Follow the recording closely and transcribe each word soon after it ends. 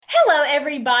Hello,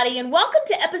 everybody, and welcome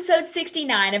to episode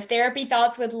 69 of Therapy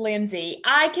Thoughts with Lindsay.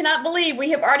 I cannot believe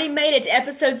we have already made it to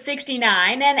episode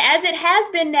 69, and as it has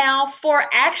been now for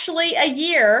actually a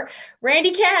year,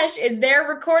 Randy Cash is there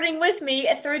recording with me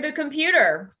through the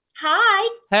computer. Hi.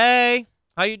 Hey,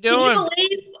 how you Can you doing?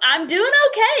 believe I'm doing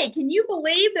okay? Can you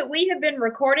believe that we have been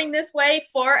recording this way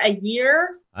for a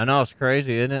year? I know it's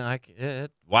crazy, isn't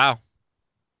it? Wow,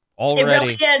 It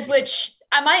really already. is, which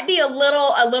I might be a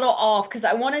little off because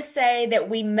I want to say that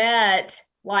we met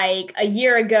like a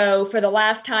year ago for the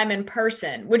last time in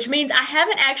person, which means I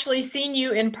haven't actually seen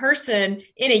you in person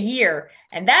in a year.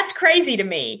 And that's crazy to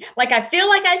me. Like I feel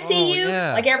like I Oh see you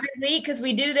yeah. like every week because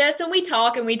we do this and we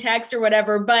talk and we text or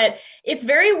whatever, but it's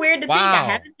very weird to think I Wow.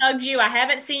 haven't hugged you, I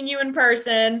haven't seen you in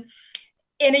person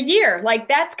in a year. Like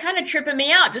that's kind of tripping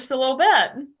me out just a little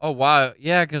bit. Oh wow.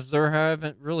 Yeah, because there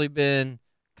haven't really been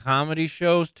comedy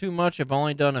shows too much. I've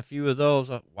only done a few of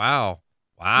those. Wow. Right.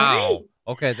 Wow.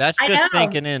 Okay, that's I just know.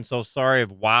 sinking in. So sorry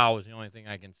if wow is the only thing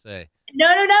I can say. No,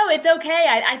 it's okay.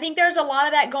 I think there's a lot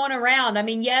of that going around. I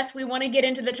mean, yes, we want to get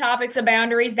into the topics of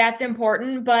boundaries. That's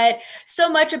important. But so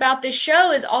much about this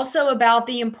show is also about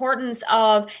the importance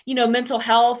of, mental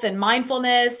health and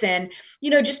mindfulness and,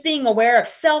 just being aware of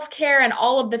self-care and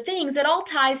all of the things. It all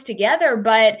ties together.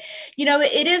 But,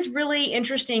 it is really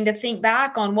interesting to think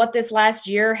back on what this last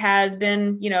year has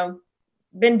been,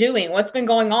 been doing, what's been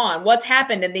going on, what's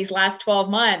happened in these last 12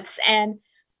 months. And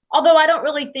although I don't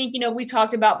really think, we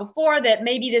talked about before that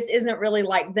maybe this isn't really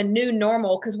like the new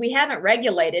normal because we haven't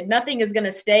regulated. Nothing is going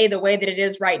to stay the way that it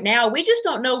is right now. We just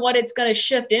don't know what it's going to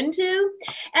shift into.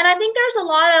 And I think there's a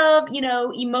lot of,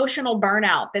 emotional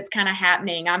burnout that's kind of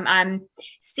happening. I'm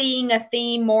seeing a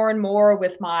theme more and more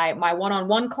with my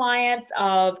one-on-one clients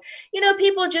of,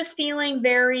 people just feeling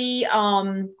very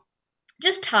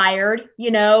just tired,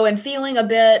 and feeling a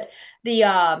bit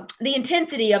the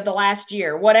intensity of the last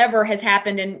year. Whatever has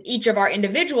happened in each of our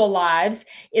individual lives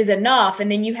is enough,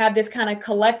 and then you have this kind of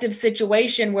collective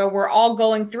situation where we're all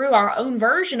going through our own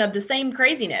version of the same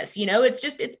craziness.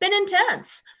 It's been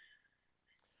intense.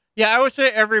 Yeah, I would say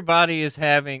everybody is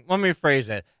having. Let me phrase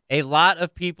that. A lot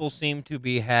of people seem to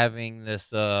be having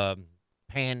this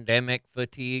pandemic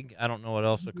fatigue. I don't know what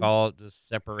else to call it. This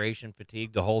separation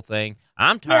fatigue, the whole thing.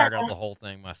 I'm Yeah. tired of the whole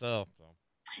thing myself. So.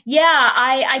 Yeah,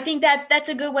 I think that's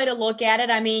a good way to look at it.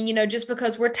 I mean, just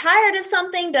because we're tired of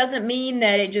something doesn't mean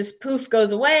that it just poof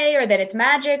goes away or that it's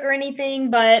magic or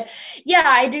anything. But yeah,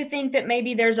 I do think that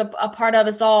maybe there's a part of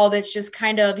us all that's just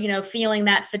kind of, feeling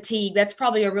that fatigue. That's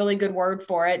probably a really good word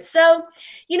for it. So,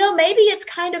 maybe it's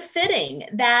kind of fitting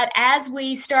that as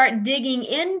we start digging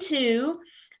into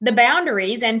the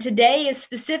boundaries, and today is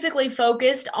specifically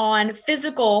focused on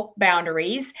physical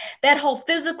boundaries, that whole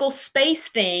physical space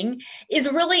thing is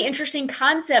a really interesting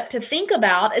concept to think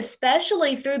about,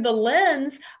 especially through the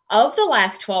lens of the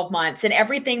last 12 months and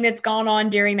everything that's gone on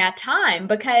during that time.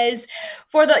 Because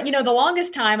for the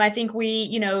longest time, I think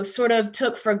we, sort of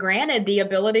took for granted the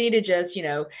ability to just,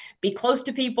 be close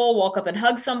to people, walk up and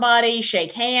hug somebody,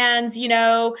 shake hands,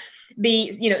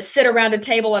 be, sit around a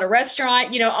table at a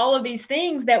restaurant, all of these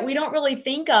things that we don't really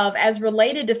think of as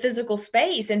related to physical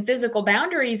space and physical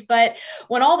boundaries. But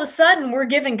when all of a sudden we're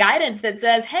given guidance that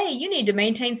says, hey, you need to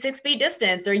maintain 6 feet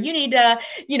distance, or you need to,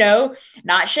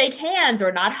 not shake hands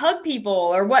or not hug people,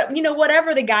 or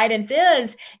whatever the guidance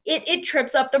is, it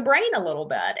trips up the brain a little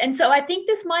bit. And so I think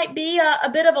this might be a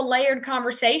bit of a layered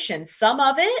conversation. Some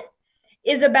of it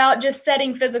is about just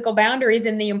setting physical boundaries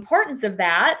and the importance of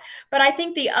that. But I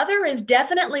think the other is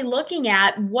definitely looking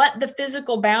at what the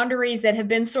physical boundaries that have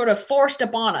been sort of forced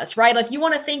upon us, right? If you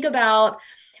want to think about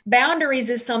boundaries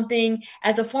as something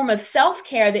as a form of self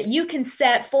care that you can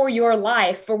set for your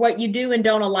life for what you do and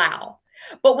don't allow.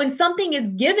 But when something is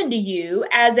given to you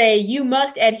as a you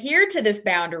must adhere to this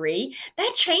boundary,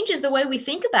 that changes the way we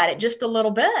think about it just a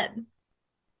little bit.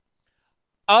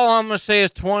 All I'm gonna say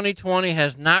is 2020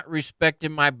 has not respected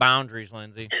my boundaries,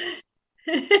 Lindsay.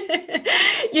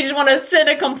 You just want to send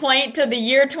a complaint to the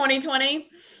year 2020?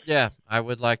 Yeah, I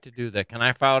would like to do that. Can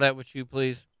I file that with you,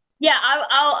 please? Yeah,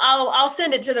 I'll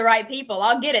send it to the right people.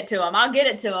 I'll get it to them. I'll get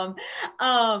it to them.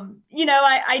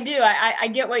 I do. I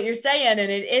get what you're saying,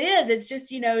 and it is. It's just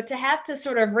to have to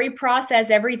sort of reprocess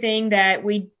everything that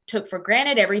we took for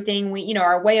granted, everything we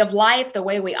our way of life, the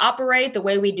way we operate, the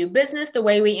way we do business, the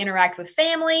way we interact with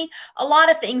family. A lot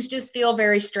of things just feel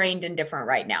very strained and different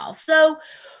right now. So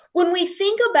When we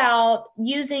think about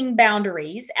using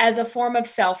boundaries as a form of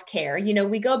self-care,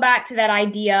 we go back to that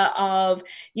idea of,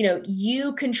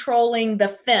 you controlling the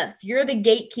fence. You're the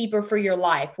gatekeeper for your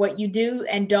life, what you do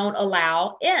and don't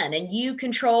allow in, and you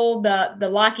control the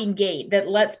locking gate that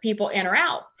lets people in or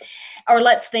out, or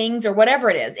lets things or whatever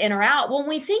it is in or out. When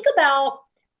we think about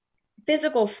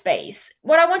physical space,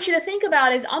 what I want you to think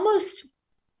about is almost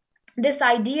this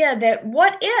idea that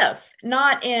what if,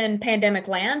 not in pandemic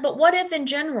land, but what if in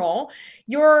general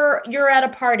you're at a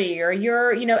party, or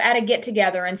you're at a get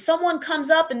together, and someone comes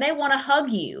up and they want to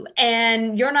hug you,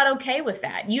 and you're not okay with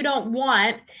that. You don't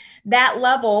want that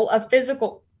level of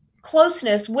physical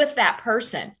closeness with that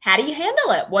person. How do you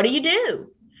handle it? What do you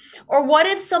do? Or what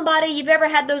if somebody, you've ever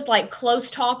had those like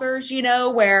close talkers,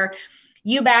 where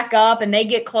you back up and they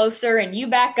get closer, and you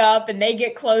back up and they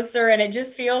get closer, and it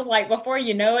just feels like before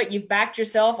you know it, you've backed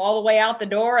yourself all the way out the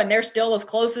door and they're still as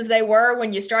close as they were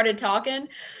when you started talking.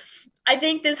 I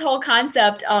think this whole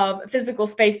concept of physical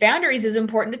space boundaries is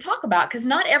important to talk about, because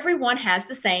not everyone has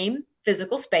the same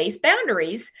physical space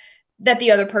boundaries that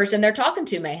the other person they're talking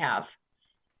to may have.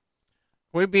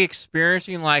 We'd be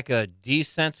experiencing like a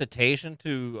desensitization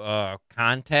to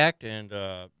contact and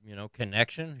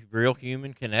connection, real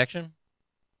human connection.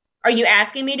 Are you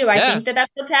asking me, do I Yeah, think that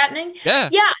that's what's happening? yeah.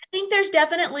 Yeah, I think there's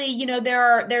definitely,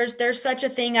 there's such a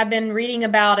thing I've been reading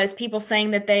about as people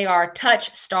saying that they are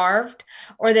touch starved,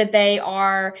 or that they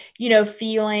are,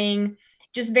 feeling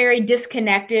just very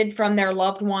disconnected from their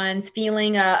loved ones,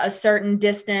 feeling a certain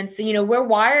distance. We're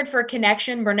wired for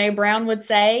connection. Brene Brown would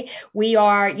say we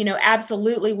are,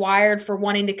 absolutely wired for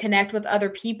wanting to connect with other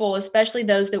people, especially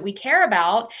those that we care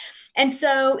about. And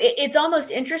so it's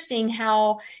almost interesting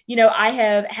how, I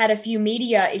have had a few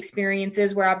media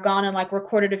experiences where I've gone and like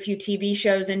recorded a few TV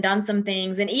shows and done some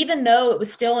things. And even though it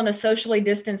was still in a socially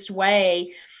distanced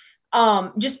way,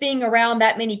 just being around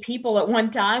that many people at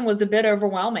one time was a bit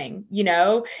overwhelming.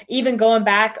 Even going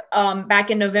back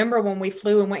in November when we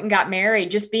flew and went and got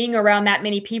married, just being around that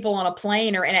many people on a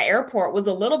plane or in an airport was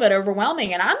a little bit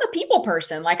overwhelming. And I'm a people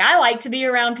person. Like, I like to be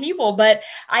around people, but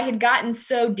I had gotten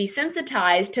so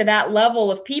desensitized to that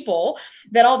level of people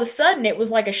that all of a sudden it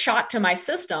was like a shock to my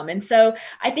system. And so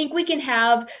I think we can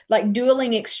have like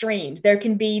dueling extremes. There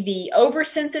can be the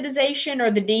oversensitization or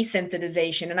the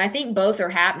desensitization. And I think both are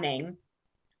happening.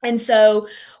 And so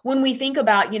when we think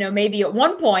about, maybe at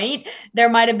one point there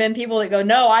might have been people that go,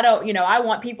 no, I don't, I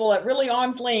want people at really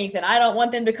arm's length and I don't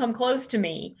want them to come close to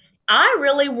me. I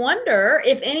really wonder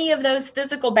if any of those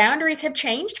physical boundaries have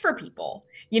changed for people.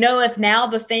 If now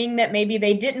the thing that maybe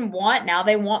they didn't want, now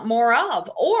they want more of,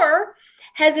 or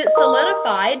has it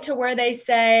solidified to where they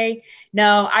say,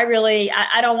 no, I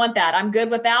don't want that. I'm good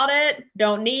without it.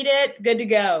 Don't need it. Good to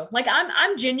go. Like,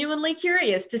 I'm genuinely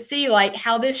curious to see like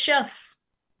how this shifts.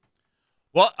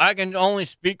 Well, I can only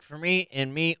speak for me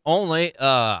and me only.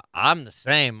 I'm the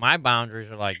same. My boundaries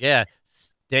are like, yeah,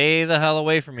 stay the hell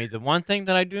away from me. The one thing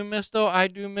that I do miss though, I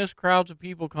do miss crowds of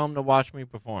people come to watch me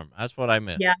perform. That's what I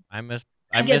miss. Yeah, I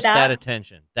I get miss that that.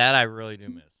 attention. That I really do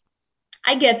miss.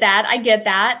 I get that. I get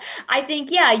that. I think,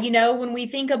 yeah, when we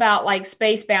think about like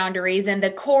space boundaries and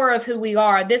the core of who we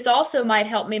are, this also might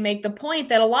help me make the point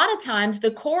that a lot of times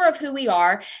the core of who we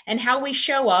are and how we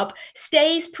show up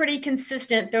stays pretty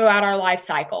consistent throughout our life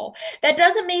cycle. That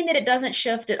doesn't mean that it doesn't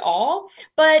shift at all.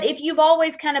 But if you've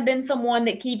always kind of been someone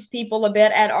that keeps people a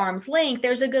bit at arm's length,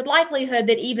 there's a good likelihood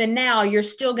that even now you're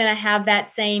still going to have that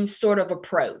same sort of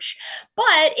approach.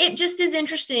 But it just is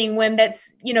interesting when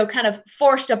that's, kind of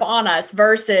forced upon us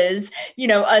versus,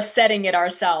 us setting it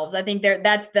ourselves. I think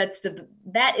that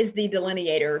is the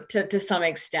delineator to some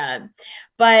extent.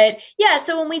 But yeah,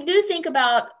 so when we do think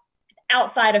about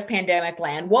outside of pandemic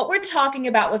land, what we're talking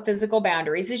about with physical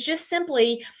boundaries is just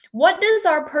simply, what does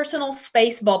our personal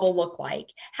space bubble look like?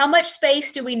 How much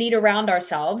space do we need around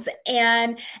ourselves?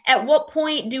 And at what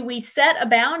point do we set a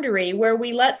boundary where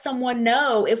we let someone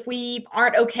know if we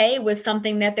aren't okay with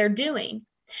something that they're doing?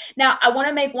 Now, I want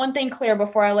to make one thing clear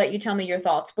before I let you tell me your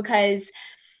thoughts, because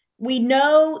we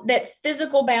know that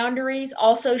physical boundaries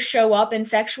also show up in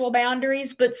sexual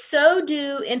boundaries, but so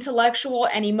do intellectual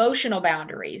and emotional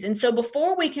boundaries. And so,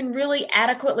 before we can really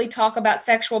adequately talk about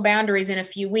sexual boundaries in a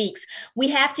few weeks, we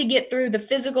have to get through the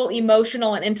physical,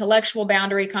 emotional, and intellectual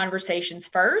boundary conversations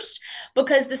first,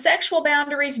 because the sexual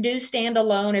boundaries do stand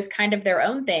alone as kind of their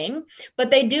own thing,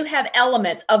 but they do have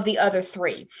elements of the other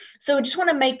three. So, I just want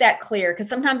to make that clear, because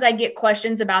sometimes I get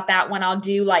questions about that when I'll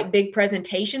do like big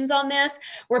presentations on this,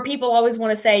 where people always want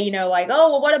to say, like,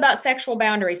 oh, well, what about sexual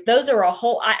boundaries? Those are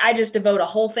I just devote a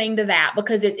whole thing to that,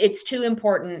 because it's too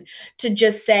important to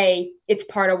just say it's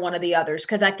part of one of the others,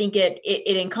 because I think it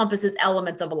encompasses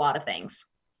elements of a lot of things.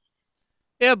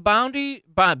 Yeah,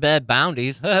 bad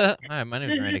bounties. Hi, my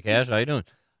name's Randy Cash. How you doing?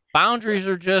 Boundaries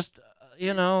are just,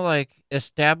 like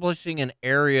establishing an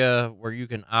area where you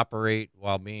can operate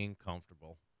while being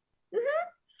comfortable.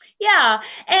 Yeah.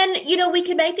 And, we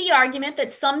can make the argument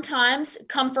that sometimes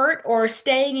comfort or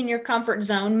staying in your comfort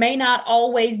zone may not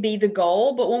always be the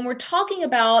goal. But when we're talking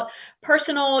about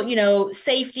personal,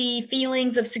 safety,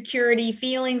 feelings of security,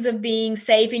 feelings of being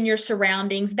safe in your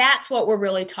surroundings, that's what we're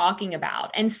really talking about.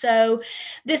 And so,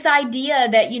 this idea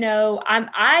that,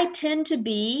 I tend to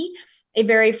be a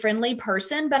very friendly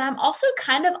person, but I'm also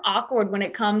kind of awkward when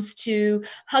it comes to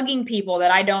hugging people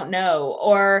that I don't know,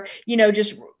 or,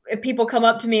 just if people come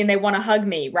up to me and they want to hug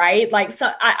me, right? Like,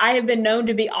 so I have been known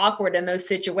to be awkward in those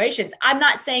situations. I'm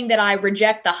not saying that I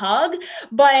reject the hug,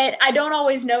 but I don't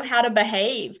always know how to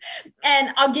behave.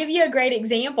 And I'll give you a great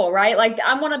example, right? Like,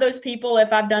 I'm one of those people,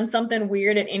 if I've done something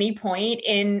weird at any point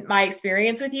in my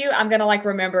experience with you, I'm going to like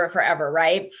remember it forever,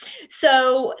 right?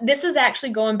 So this is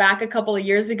actually going back a couple of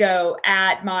years ago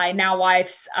at my now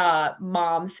wife's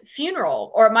mom's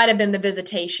funeral, or it might have been the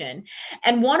visitation.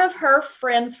 And one of her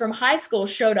friends from high school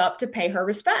showed up to pay her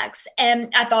respects.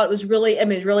 And I thought it was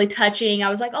really touching. I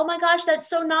was like, oh my gosh, that's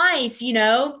so nice.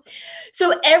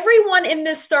 So everyone in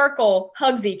this circle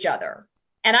hugs each other.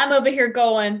 And I'm over here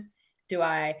going, do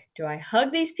I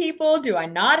hug these people? Do I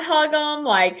not hug them?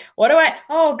 Like, what do I,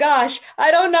 oh gosh,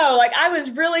 I don't know. Like, I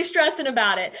was really stressing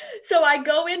about it. So I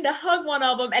go in to hug one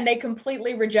of them and they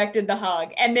completely rejected the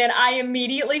hug. And then I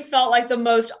immediately felt like the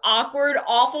most awkward,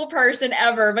 awful person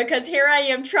ever, because here I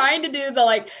am trying to do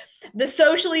the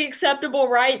socially acceptable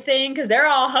right thing, because they're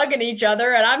all hugging each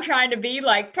other and I'm trying to be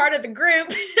like part of the group.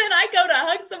 And I go to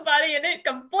hug somebody and it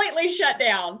completely shut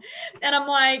down. And I'm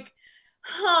like,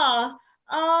 huh,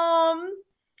 um,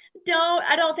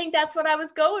 I don't think that's what I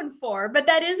was going for. But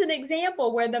that is an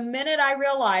example where the minute I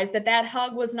realized that that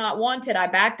hug was not wanted, I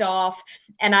backed off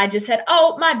and I just said,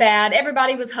 oh, my bad.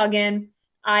 Everybody was hugging.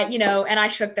 And I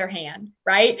shook their hand,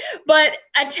 right? But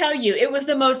I tell you, it was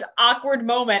the most awkward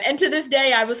moment. And to this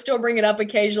day, I will still bring it up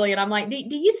occasionally. And I'm like, do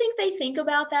you think they think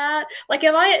about that? Like,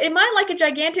 am I like a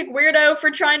gigantic weirdo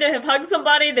for trying to have hugged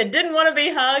somebody that didn't want to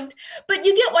be hugged? But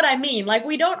you get what I mean. Like,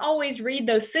 we don't always read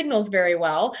those signals very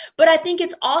well. But I think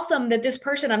it's awesome that this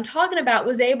person I'm talking about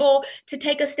was able to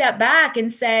take a step back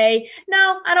and say,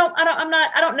 no, I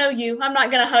don't know you. I'm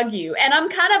not going to hug you. And I'm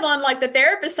kind of on like the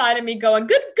therapist side of me going,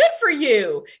 good for you.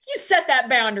 You set that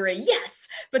boundary. Yes.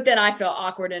 But then I feel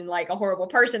awkward and like a horrible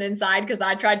person inside because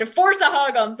I tried to force a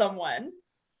hug on someone.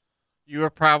 You were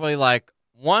probably like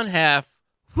one half,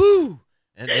 whoo,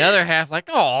 and the other half like,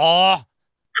 oh.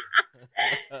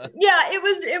 Yeah,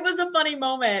 it was a funny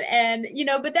moment. And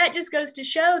but that just goes to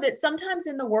show that sometimes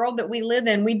in the world that we live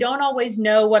in, we don't always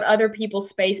know what other people's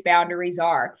space boundaries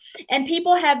are. And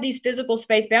people have these physical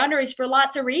space boundaries for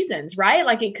lots of reasons, right?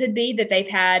 Like, it could be that they've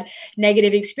had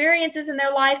negative experiences in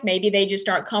their life. Maybe they just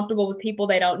aren't comfortable with people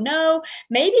they don't know.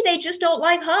 Maybe they just don't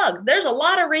like hugs. There's a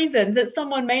lot of reasons that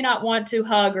someone may not want to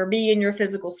hug or be in your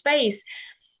physical space.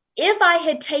 If I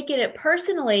had taken it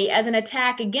personally as an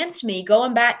attack against me,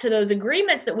 going back to those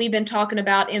agreements that we've been talking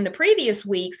about in the previous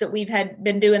weeks that we've had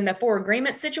been doing the 4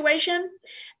 agreement situation,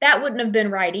 that wouldn't have been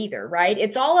right either, right?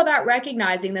 It's all about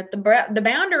recognizing that the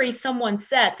boundary someone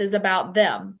sets is about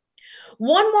them.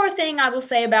 One more thing I will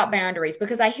say about boundaries,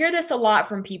 because I hear this a lot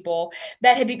from people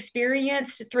that have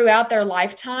experienced throughout their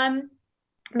lifetime,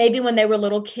 maybe when they were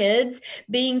little kids,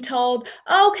 being told,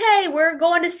 okay, we're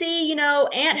going to see,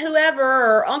 Aunt whoever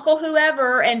or Uncle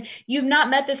whoever, and you've not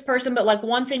met this person but like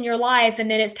once in your life, and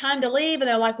then it's time to leave and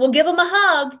they're like, well, give them a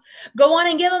hug, go on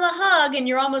and give them a hug, and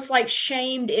you're almost like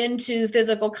shamed into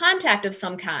physical contact of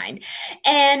some kind.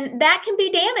 And that can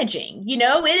be damaging.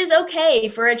 It is okay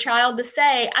for a child to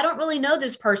say, I don't really know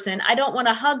this person, I don't want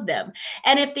to hug them.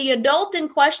 And if the adult in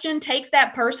question takes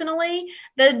that personally,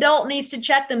 the adult needs to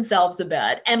check themselves a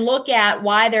bit and look at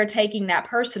why they're taking that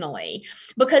personally,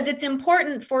 because it's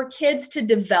important for kids to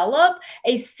develop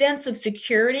a sense of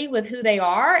security with who they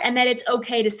are, and that it's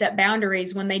okay to set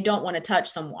boundaries when they don't want to touch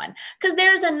someone, because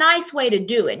there's a nice way to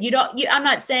do it. I'm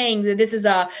not saying that this is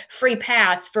a free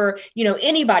pass for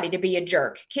anybody to be a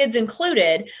jerk, kids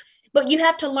included, but you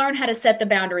have to learn how to set the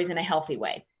boundaries in a healthy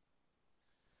way.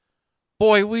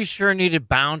 Boy, we sure needed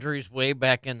boundaries way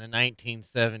back in the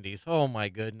 1970s. Oh my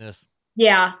goodness.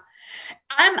 Yeah.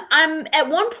 I'm at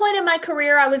one point in my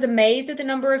career, I was amazed at the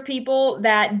number of people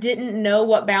that didn't know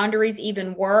what boundaries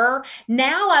even were.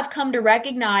 Now I've come to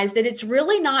recognize that it's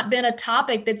really not been a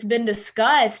topic that's been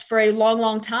discussed for a long,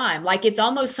 long time. Like it's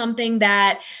almost something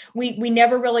that we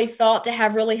never really thought to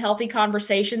have really healthy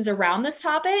conversations around this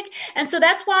topic. And so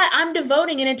that's why I'm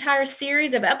devoting an entire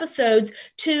series of episodes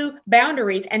to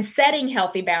boundaries and setting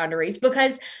healthy boundaries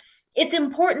because it's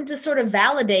important to sort of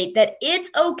validate that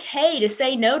it's okay to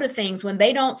say no to things when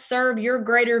they don't serve your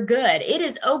greater good. It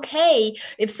is okay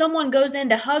if someone goes in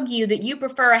to hug you that you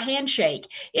prefer a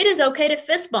handshake. It is okay to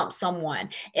fist bump someone.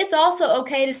 It's also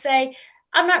okay to say,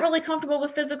 I'm not really comfortable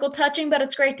with physical touching, but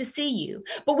it's great to see you.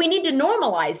 But we need to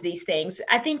normalize these things.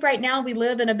 I think right now we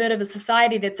live in a bit of a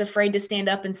society that's afraid to stand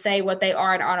up and say what they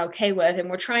are and aren't okay with, and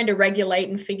we're trying to regulate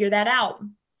and figure that out.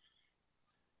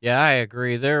 Yeah, I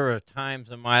agree. There were times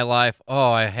in my life,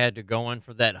 oh, I had to go in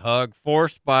for that hug,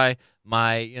 forced by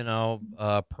my,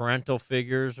 parental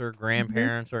figures or Mhm.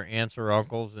 grandparents or aunts or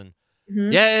uncles. And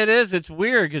Mhm. yeah, it is. It's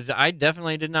weird because I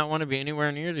definitely did not want to be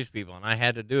anywhere near these people, and I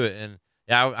had to do it. And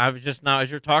yeah, I was just now,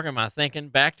 as you're talking about, thinking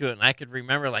back to it, and I could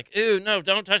remember, like, ooh, no,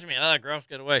 don't touch me. Ah, gross,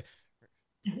 get away.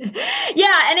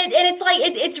 Yeah, and it's like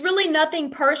it's really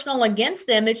nothing personal against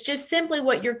them. It's just simply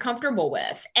what you're comfortable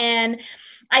with. And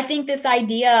I think this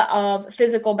idea of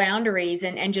physical boundaries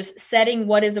and just setting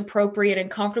what is appropriate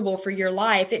and comfortable for your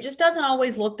life, it just doesn't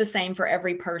always look the same for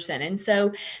every person. And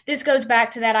so this goes back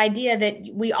to that idea that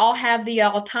we all have the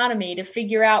autonomy to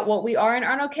figure out what we are and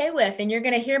aren't okay with. And you're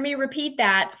going to hear me repeat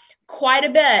that quite a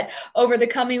bit over the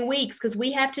coming weeks because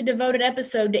we have to devote an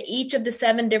episode to each of the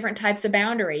 7 different types of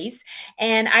boundaries.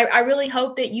 And I really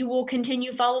hope that you will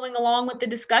continue following along with the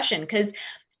discussion because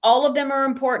all of them are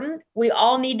important. We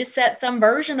all need to set some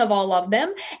version of all of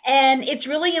them. And it's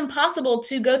really impossible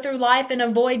to go through life and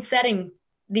avoid setting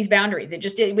these boundaries.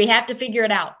 We have to figure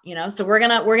it out. So we're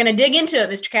gonna dig into it,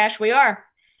 Mr. Cash. We are.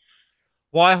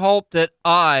 Well, I hope that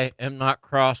I am not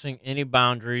crossing any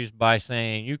boundaries by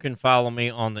saying you can follow me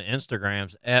on the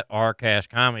Instagrams at rcash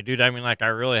comedy, dude. I mean, like I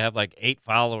really have like 8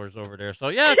 followers over there. So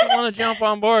yeah, if you want to jump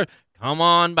on board, come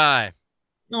on by.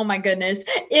 Oh my goodness.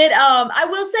 I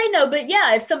will say no, but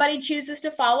yeah, if somebody chooses to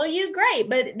follow you, great,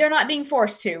 but they're not being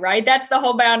forced to, right? That's the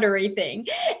whole boundary thing.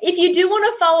 If you do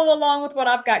want to follow along with what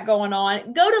I've got going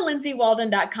on, go to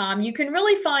lindsaywalden.com. You can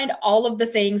really find all of the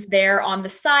things there on the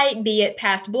site, be it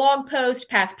past blog posts,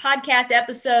 past podcast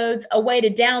episodes, a way to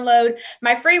download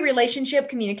my free relationship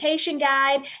communication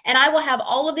guide, and I will have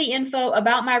all of the info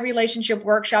about my relationship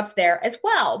workshops there as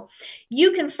well.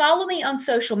 You can follow me on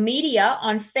social media.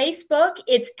 On Facebook,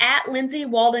 it's at Lindsay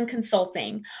Walden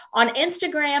Consulting. On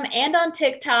Instagram and on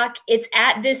TikTok, it's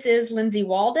at This Is Lindsay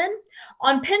Walden.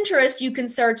 On Pinterest, you can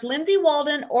search Lindsay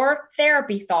Walden or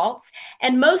Therapy Thoughts.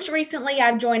 And most recently,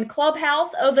 I've joined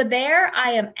Clubhouse. Over there,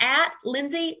 I am at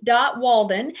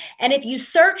lindsay.walden. And if you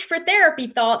search for Therapy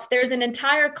Thoughts, there's an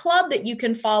entire club that you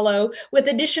can follow with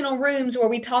additional rooms where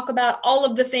we talk about all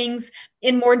of the things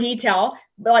in more detail,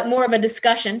 like more of a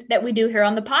discussion that we do here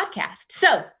on the podcast.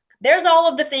 So there's all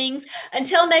of the things.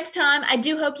 Until next time, I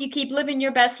do hope you keep living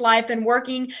your best life and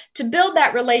working to build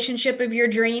that relationship of your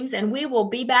dreams. And we will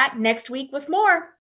be back next week with more.